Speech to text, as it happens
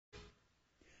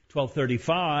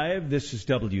12:35, this is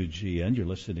WGN. You're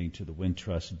listening to the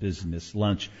Wintrust Business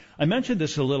Lunch. I mentioned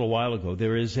this a little while ago.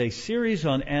 There is a series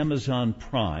on Amazon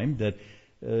Prime that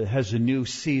has a new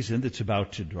season that's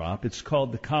about to drop. It's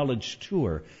called The College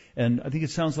Tour. And I think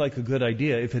it sounds like a good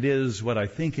idea if it is what I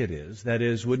think it is. That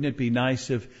is, wouldn't it be nice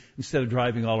if instead of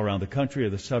driving all around the country or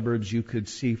the suburbs, you could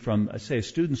see from, say, a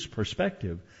student's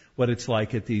perspective what it's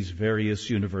like at these various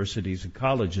universities and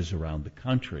colleges around the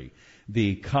country.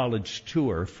 The College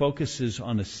Tour focuses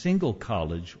on a single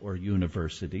college or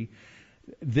university.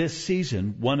 This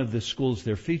season, one of the schools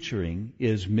they're featuring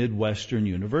is Midwestern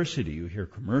University. You hear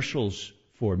commercials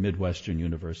for Midwestern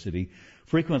University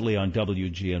frequently on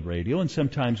WGN radio, and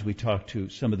sometimes we talk to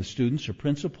some of the students or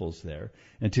principals there.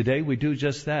 And today we do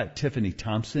just that. Tiffany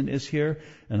Thompson is here,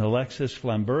 and Alexis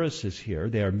Flamburis is here.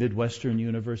 They are Midwestern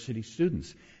University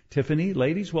students. Tiffany,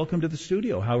 ladies, welcome to the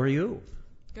studio. How are you?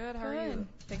 Good. How are you?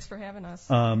 Thanks for having us.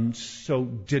 So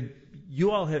did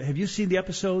you all have you seen the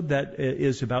episode that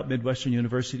is about Midwestern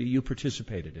University? You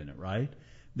participated in it, right?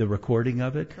 The recording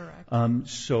of it? Correct.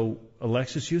 So,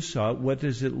 Alexis, you saw it. What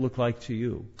does it look like to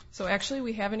you? So actually,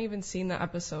 we haven't even seen the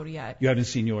episode yet. You haven't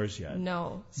seen yours yet?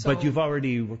 No. But you've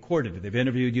already recorded it. They've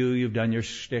interviewed you. You've done your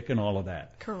shtick and all of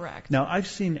that. Correct. Now, I've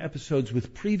seen episodes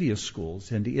with previous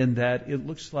schools, and in that it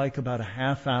looks like about a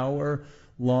half-hour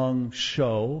long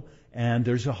show, and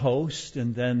there's a host,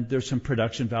 and then there's some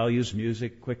production values,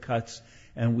 music, quick cuts,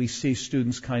 and we see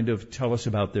students kind of tell us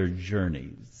about their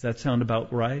journey. Does that sound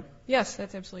about right? Yes,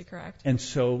 that's absolutely correct. And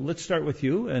so let's start with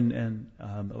you, and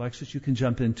Alexis, you can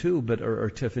jump in too, or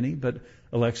Tiffany. But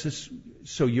Alexis,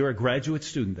 so you're a graduate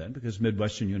student then, because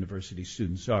Midwestern University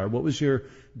students are. What was your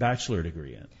bachelor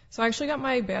degree in? So I actually got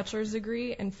my bachelor's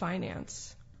degree in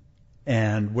finance.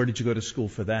 And where did you go to school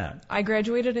for that? I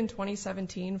graduated in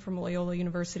 2017 from Loyola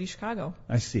University, Chicago.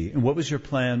 I see. And what was your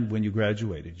plan when you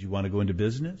graduated? Did you want to go into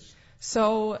business?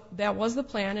 So that was the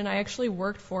plan, and I actually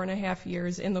worked 4.5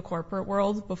 years in the corporate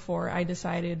world before I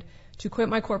decided to quit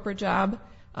my corporate job.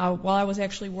 While I was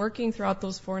actually working throughout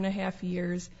those 4.5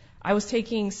 years, I was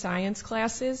taking science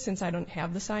classes since I don't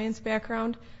have the science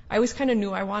background. I always kind of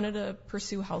knew I wanted to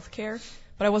pursue healthcare,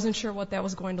 but I wasn't sure what that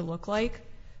was going to look like.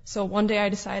 So one day I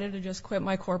decided to just quit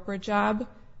my corporate job,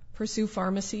 pursue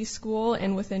pharmacy school,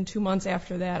 and within 2 months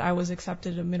after that, I was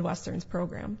accepted to Midwestern's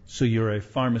program. So you're a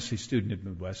pharmacy student at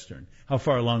Midwestern. How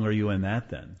far along are you in that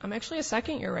then? I'm actually a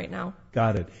second year right now.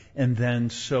 Got it. And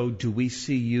then, so do we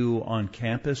see you on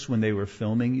campus when they were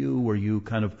filming you? Were you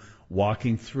kind of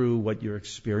walking through what your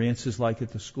experience is like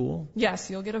at the school?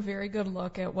 Yes, you'll get a very good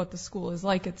look at what the school is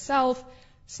like itself,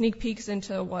 sneak peeks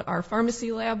into what our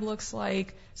pharmacy lab looks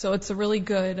like. So it's a really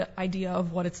good idea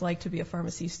of what it's like to be a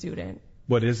pharmacy student.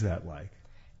 What is that like?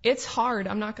 It's hard,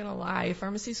 I'm not going to lie.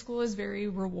 Pharmacy school is very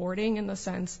rewarding in the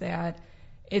sense that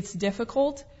it's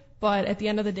difficult, but at the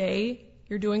end of the day,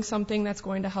 you're doing something that's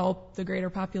going to help the greater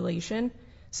population.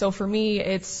 So for me,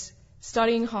 it's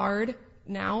studying hard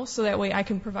now so that way I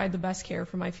can provide the best care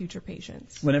for my future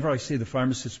patients. Whenever I see the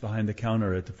pharmacists behind the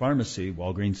counter at the pharmacy,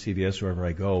 Walgreens, CVS, wherever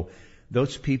I go,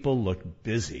 those people look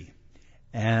busy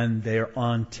and they're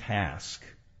on task.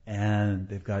 And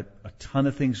they've got a ton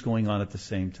of things going on at the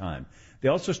same time. They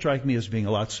also strike me as being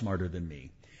a lot smarter than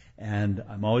me. And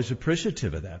I'm always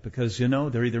appreciative of that because, you know,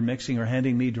 they're either mixing or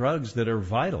handing me drugs that are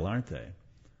vital, aren't they?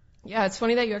 Yeah, it's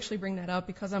funny that you actually bring that up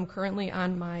because I'm currently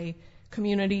on my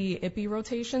community IPI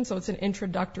rotation, so it's an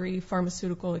introductory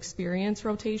pharmaceutical experience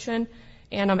rotation.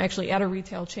 And I'm actually at a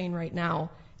retail chain right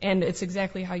now. And it's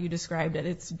exactly how you described it.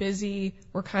 It's busy.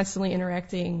 We're constantly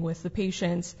interacting with the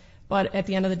patients. But at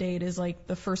the end of the day, it is like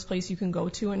the first place you can go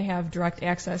to and have direct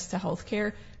access to health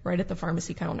care right at the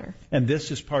pharmacy counter. And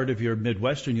this is part of your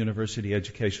Midwestern University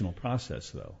educational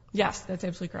process, though? Yes, that's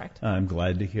absolutely correct. I'm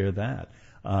glad to hear that.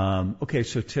 Okay,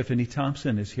 so Tiffany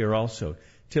Thompson is here also.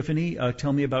 Tiffany,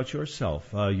 tell me about yourself.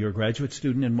 You're a graduate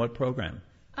student in what program?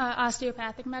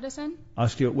 Osteopathic medicine.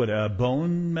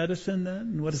 Bone medicine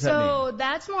then? What does that mean? So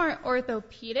that's more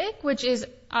orthopedic, which is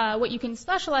what you can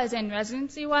specialize in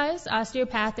residency-wise.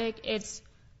 Osteopathic, it's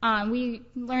we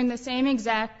learn the same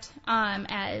exact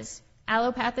as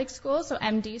allopathic schools, so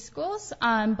MD schools,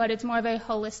 but it's more of a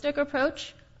holistic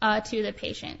approach to the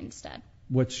patient instead.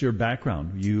 What's your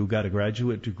background? You got a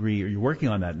graduate degree, or you're working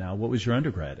on that now. What was your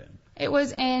undergrad in? It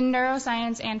was in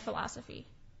neuroscience and philosophy.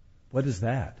 What is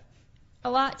that? A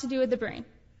lot to do with the brain.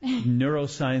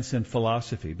 Neuroscience and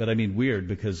philosophy. But I mean, weird,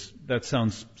 because that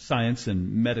sounds science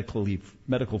and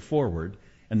medical forward,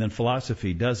 and then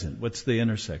philosophy doesn't. What's the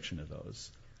intersection of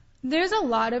those? There's a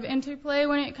lot of interplay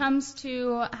when it comes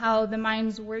to how the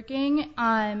mind's working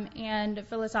and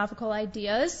philosophical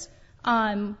ideas.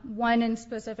 One in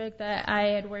specific that I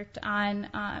had worked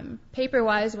on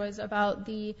paper-wise was about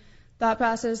the thought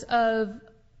process of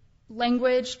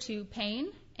language to pain,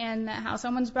 and that how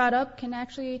someone's brought up can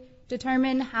actually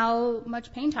determine how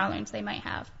much pain tolerance they might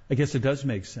have. I guess it does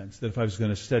make sense that if I was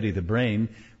going to study the brain,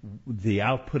 the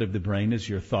output of the brain is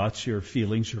your thoughts, your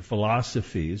feelings, your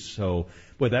philosophies. So,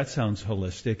 boy, that sounds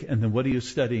holistic. And then what are you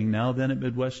studying now then at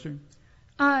Midwestern?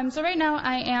 So right now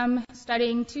I am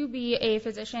studying to be a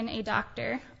physician, a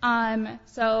doctor.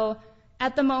 So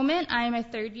at the moment I'm a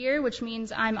third year, which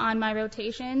means I'm on my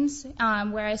rotations,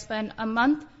 where I spend a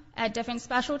month at different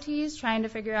specialties trying to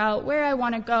figure out where I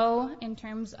want to go in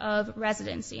terms of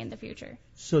residency in the future.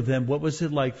 So then what was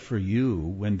it like for you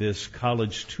when this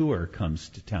college tour comes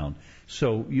to town?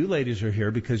 So you ladies are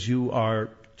here because you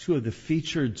are two of the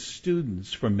featured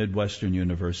students from Midwestern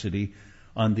University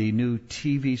on the new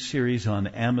TV series on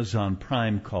Amazon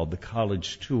Prime called The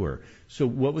College Tour. So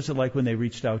what was it like when they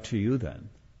reached out to you then?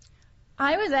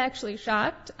 I was actually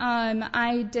shocked.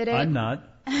 I did it. I'm not.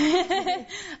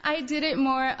 I did it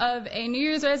more of a New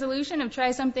Year's resolution of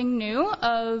try something new,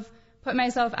 of put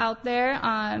myself out there,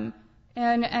 and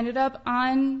ended up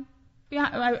in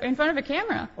front of a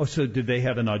camera. Oh, so did they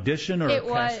have an audition or a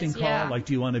casting call? Yeah. Like,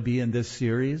 do you want to be in this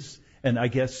series? And I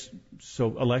guess,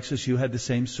 so Alexis, you had the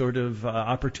same sort of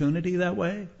opportunity that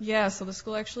way? Yeah, so the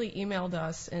school actually emailed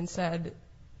us and said,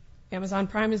 Amazon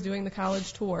Prime is doing the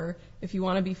college tour. If you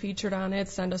want to be featured on it,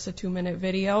 send us a 2-minute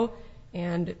video,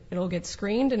 and it'll get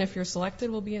screened, and if you're selected,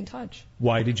 we'll be in touch.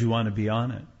 Why did you want to be on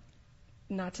it?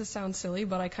 Not to sound silly,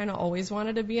 but I kind of always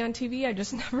wanted to be on TV. I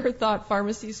just never thought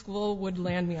pharmacy school would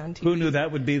land me on TV. Who knew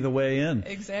that would be the way in?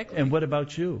 Exactly. And what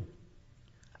about you?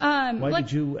 Why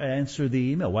did you answer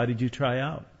the email? Why did you try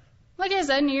out? Like I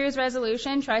said, New Year's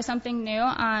resolution, try something new.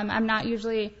 I'm not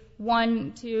usually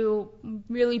one to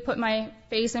really put my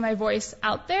face and my voice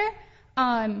out there.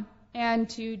 And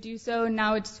to do so,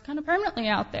 now it's kind of permanently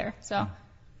out there.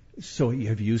 So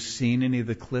have you seen any of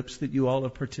the clips that you all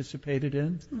have participated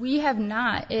in? We have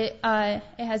not. It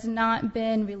has not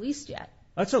been released yet.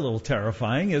 That's a little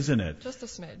terrifying, isn't it? Just a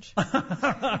smidge.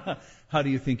 How do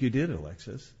you think you did,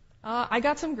 Alexis? I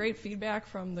got some great feedback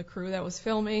from the crew that was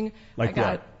filming. Like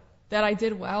what? That I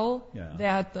did well, Yeah.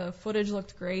 that the footage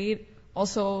looked great.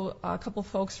 Also, a couple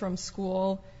folks from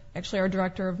school, actually our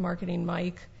director of marketing,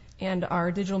 Mike, and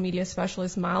our digital media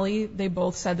specialist, Molly, they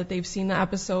both said that they've seen the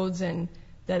episodes and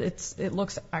that it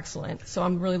looks excellent. So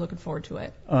I'm really looking forward to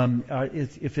it.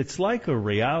 If it's like a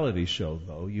reality show,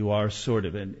 though, you are sort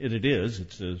of, and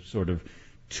it's a sort of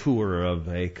tour of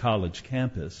a college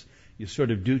campus. You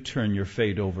sort of do turn your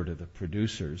fate over to the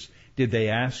producers. Did they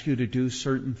ask you to do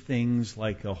certain things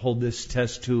like hold this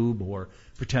test tube or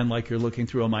pretend like you're looking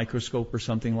through a microscope or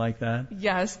something like that?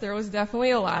 Yes, there was definitely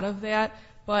a lot of that,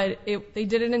 but they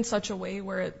did it in such a way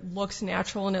where it looks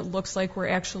natural and it looks like we're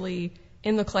actually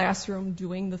in the classroom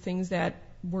doing the things that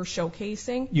we're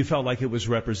showcasing. You felt like it was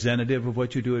representative of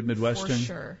what you do at Midwestern? For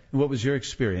sure. And what was your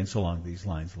experience along these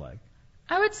lines like?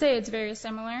 I would say it's very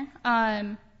similar.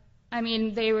 I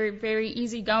mean, they were very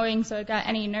easygoing, so it got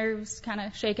any nerves kind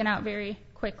of shaken out very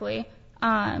quickly.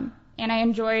 And I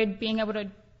enjoyed being able to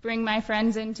bring my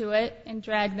friends into it and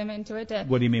drag them into it.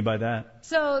 What do you mean by that?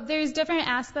 So there's different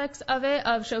aspects of it,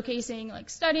 of showcasing like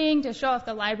studying, to show off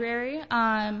the library,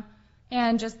 and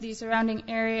just the surrounding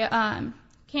area,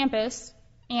 campus,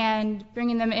 and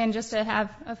bringing them in just to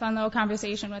have a fun little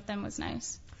conversation with them was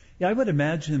nice. Yeah, I would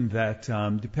imagine that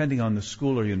depending on the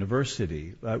school or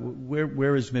university,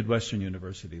 where is Midwestern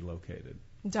University located?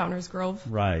 Downers Grove.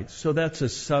 Right. So that's a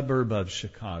suburb of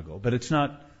Chicago, but it's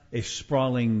not a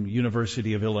sprawling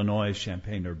University of Illinois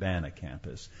Champaign-Urbana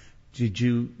campus. Did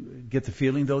you get the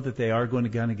feeling, though, that they are going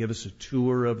to kind of give us a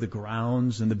tour of the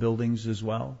grounds and the buildings as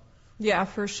well? Yeah,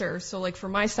 for sure. So like for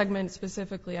my segment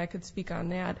specifically, I could speak on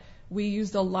that. We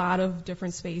used a lot of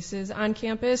different spaces on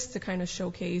campus to kind of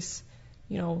showcase,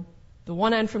 the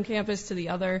one end from campus to the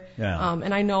other. Yeah.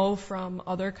 And I know from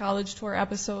other college tour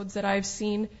episodes that I've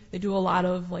seen, they do a lot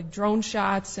of like drone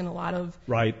shots and a lot of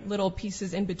little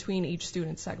pieces in between each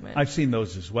student segment. I've seen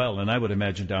those as well, and I would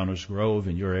imagine Downers Grove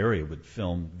in your area would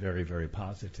film very, very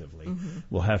positively. Mm-hmm.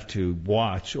 We'll have to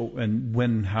watch. And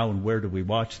when, how, and where do we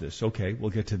watch this? Okay,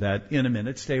 we'll get to that in a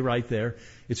minute. Stay right there.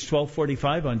 It's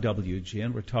 12:45 on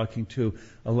WGN. We're talking to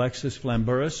Alexis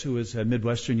Flamburis, who is a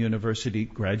Midwestern University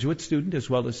graduate student, as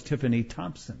well as Tiffany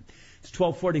Thompson. It's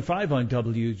 12:45 on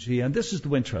WGN. This is the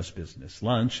Wintrust Business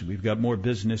Lunch. We've got more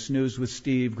business news with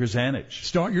Steve Grzanich.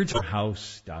 Start your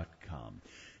House.com.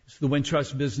 It's the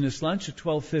Wintrust Business Lunch at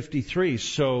 12:53.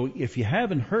 So if you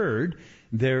haven't heard,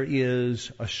 there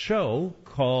is a show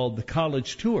called The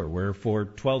College Tour, where for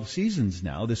 12 seasons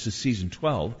now, this is season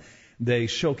 12, they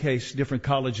showcase different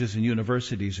colleges and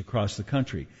universities across the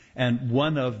country. And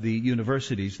one of the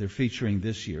universities they're featuring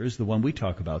this year is the one we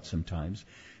talk about sometimes,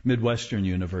 Midwestern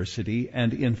University.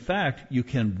 And in fact, you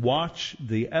can watch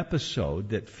the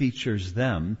episode that features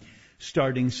them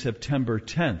starting September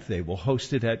 10th. They will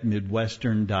host it at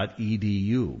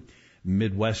midwestern.edu.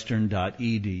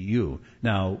 Midwestern.edu.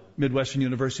 Now, Midwestern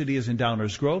University is in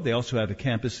Downers Grove. They also have a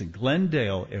campus in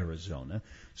Glendale, Arizona.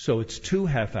 So it's 2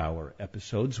 half-hour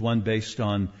episodes, one based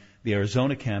on the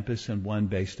Arizona campus and one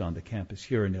based on the campus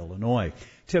here in Illinois.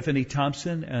 Tiffany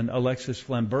Thompson and Alexis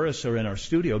Flamburis are in our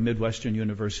studio, Midwestern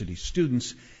University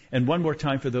students. And one more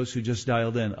time for those who just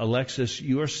dialed in. Alexis,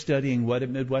 you are studying what at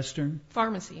Midwestern?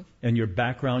 Pharmacy. And your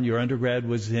background, your undergrad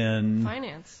was in?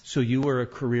 Finance. So you were a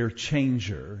career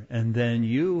changer, and then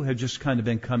you have just kind of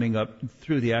been coming up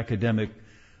through the academic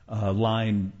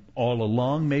line all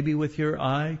along, maybe with your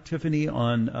eye, Tiffany,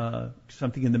 on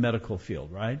something in the medical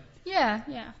field, right?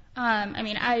 Yeah.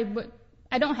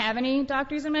 I don't have any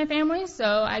doctors in my family,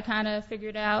 so I kind of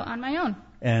figured it out on my own.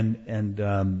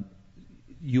 And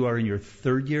you are in your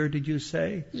 3rd year, did you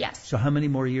say? Yes. So how many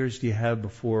more years do you have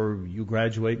before you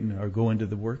graduate or go into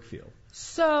the work field?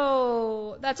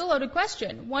 So that's a loaded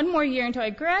question. 1 more year until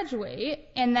I graduate,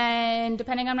 and then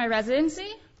depending on my residency,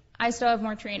 I still have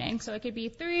more training. So it could be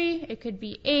 3, it could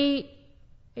be 8,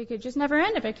 it could just never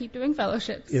end if I keep doing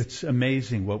fellowships. It's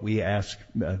amazing what we ask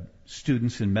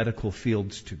students in medical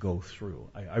fields to go through.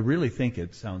 I really think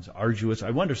it sounds arduous.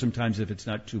 I wonder sometimes if it's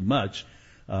not too much.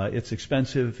 It's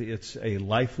expensive. It's a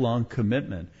lifelong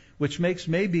commitment, which makes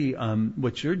maybe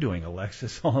what you're doing,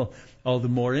 Alexis, all the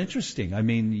more interesting. I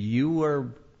mean, you were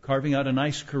carving out a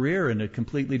nice career in a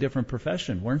completely different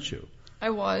profession, weren't you? I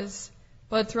was.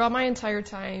 But throughout my entire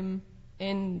time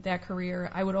in that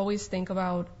career, I would always think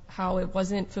about how it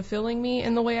wasn't fulfilling me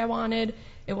in the way I wanted.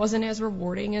 It wasn't as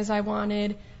rewarding as I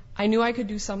wanted. I knew I could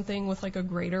do something with like a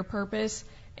greater purpose.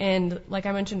 And like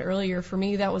I mentioned earlier, for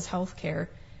me, that was healthcare.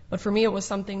 But for me, it was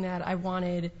something that I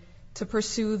wanted to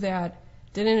pursue that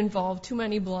didn't involve too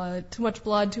much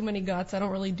blood, too many guts. I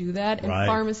don't really do that. And right.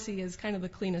 Pharmacy is kind of the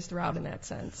cleanest route in that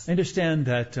sense. I understand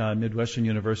that Midwestern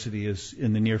University is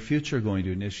in the near future going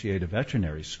to initiate a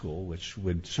veterinary school, which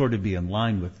would sort of be in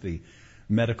line with the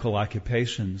medical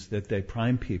occupations that they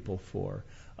prime people for.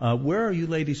 Where are you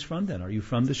ladies from then? Are you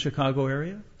from the Chicago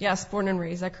area? Yes, born and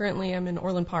raised. I currently am in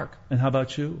Orland Park. And how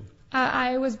about you?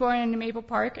 I was born in Maple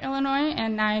Park, Illinois,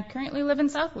 and I currently live in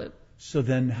South Loop. So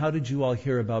then how did you all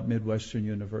hear about Midwestern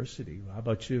University? How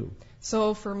about you?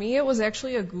 So for me, it was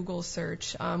actually a Google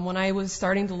search. When I was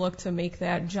starting to look to make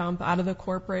that jump out of the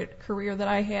corporate career that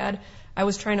I had, I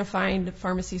was trying to find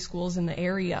pharmacy schools in the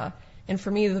area. And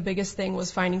for me, the biggest thing was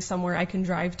finding somewhere I can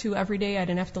drive to every day. I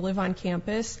didn't have to live on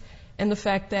campus. And the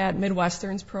fact that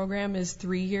Midwestern's program is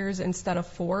 3 years instead of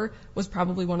 4 was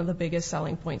probably one of the biggest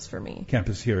selling points for me.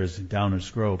 Campus here is in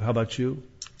Downers Grove. How about you?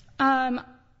 It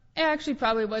actually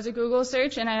probably was a Google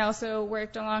search, and I also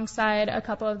worked alongside a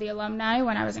couple of the alumni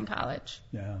when I was in college.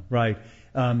 Yeah, right.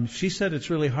 She said it's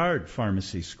really hard,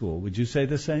 pharmacy school. Would you say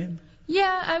the same?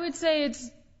 Yeah, I would say it's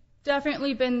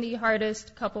definitely been the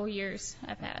hardest couple years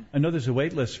I've had. I know there's a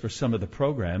wait list for some of the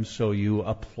programs, so you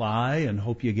apply and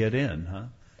hope you get in, huh?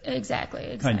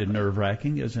 Exactly. Kind of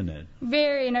nerve-wracking, isn't it?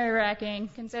 Very nerve-wracking,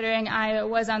 considering I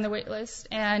was on the wait list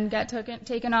and got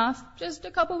taken off just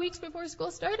a couple weeks before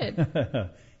school started.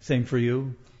 Same for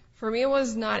you? For me, it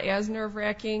was not as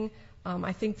nerve-wracking.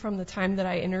 I think from the time that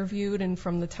I interviewed and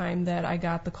from the time that I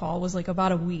got the call was like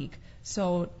about a week.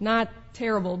 So not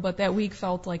terrible, but that week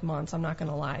felt like months, I'm not going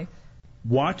to lie.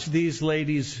 Watch these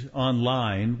ladies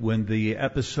online when the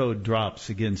episode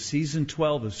drops. Again, season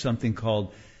 12 of something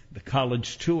called The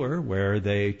College Tour, where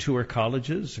they tour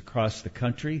colleges across the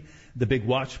country. The big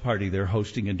watch party they're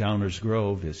hosting in Downers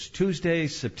Grove is Tuesday,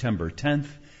 September 10th.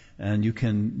 And you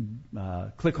can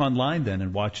click online then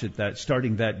and watch it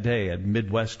starting that day at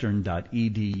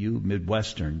midwestern.edu,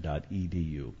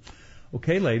 midwestern.edu.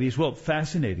 Okay, ladies, well,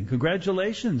 fascinating.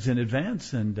 Congratulations in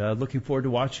advance, and looking forward to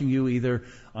watching you either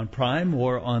on Prime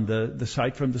or on the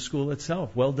site from the school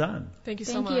itself. Well done. Thank you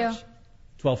so much. Thank you.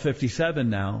 12:57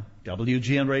 now.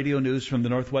 WGN Radio News from the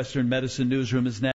Northwestern Medicine Newsroom is next.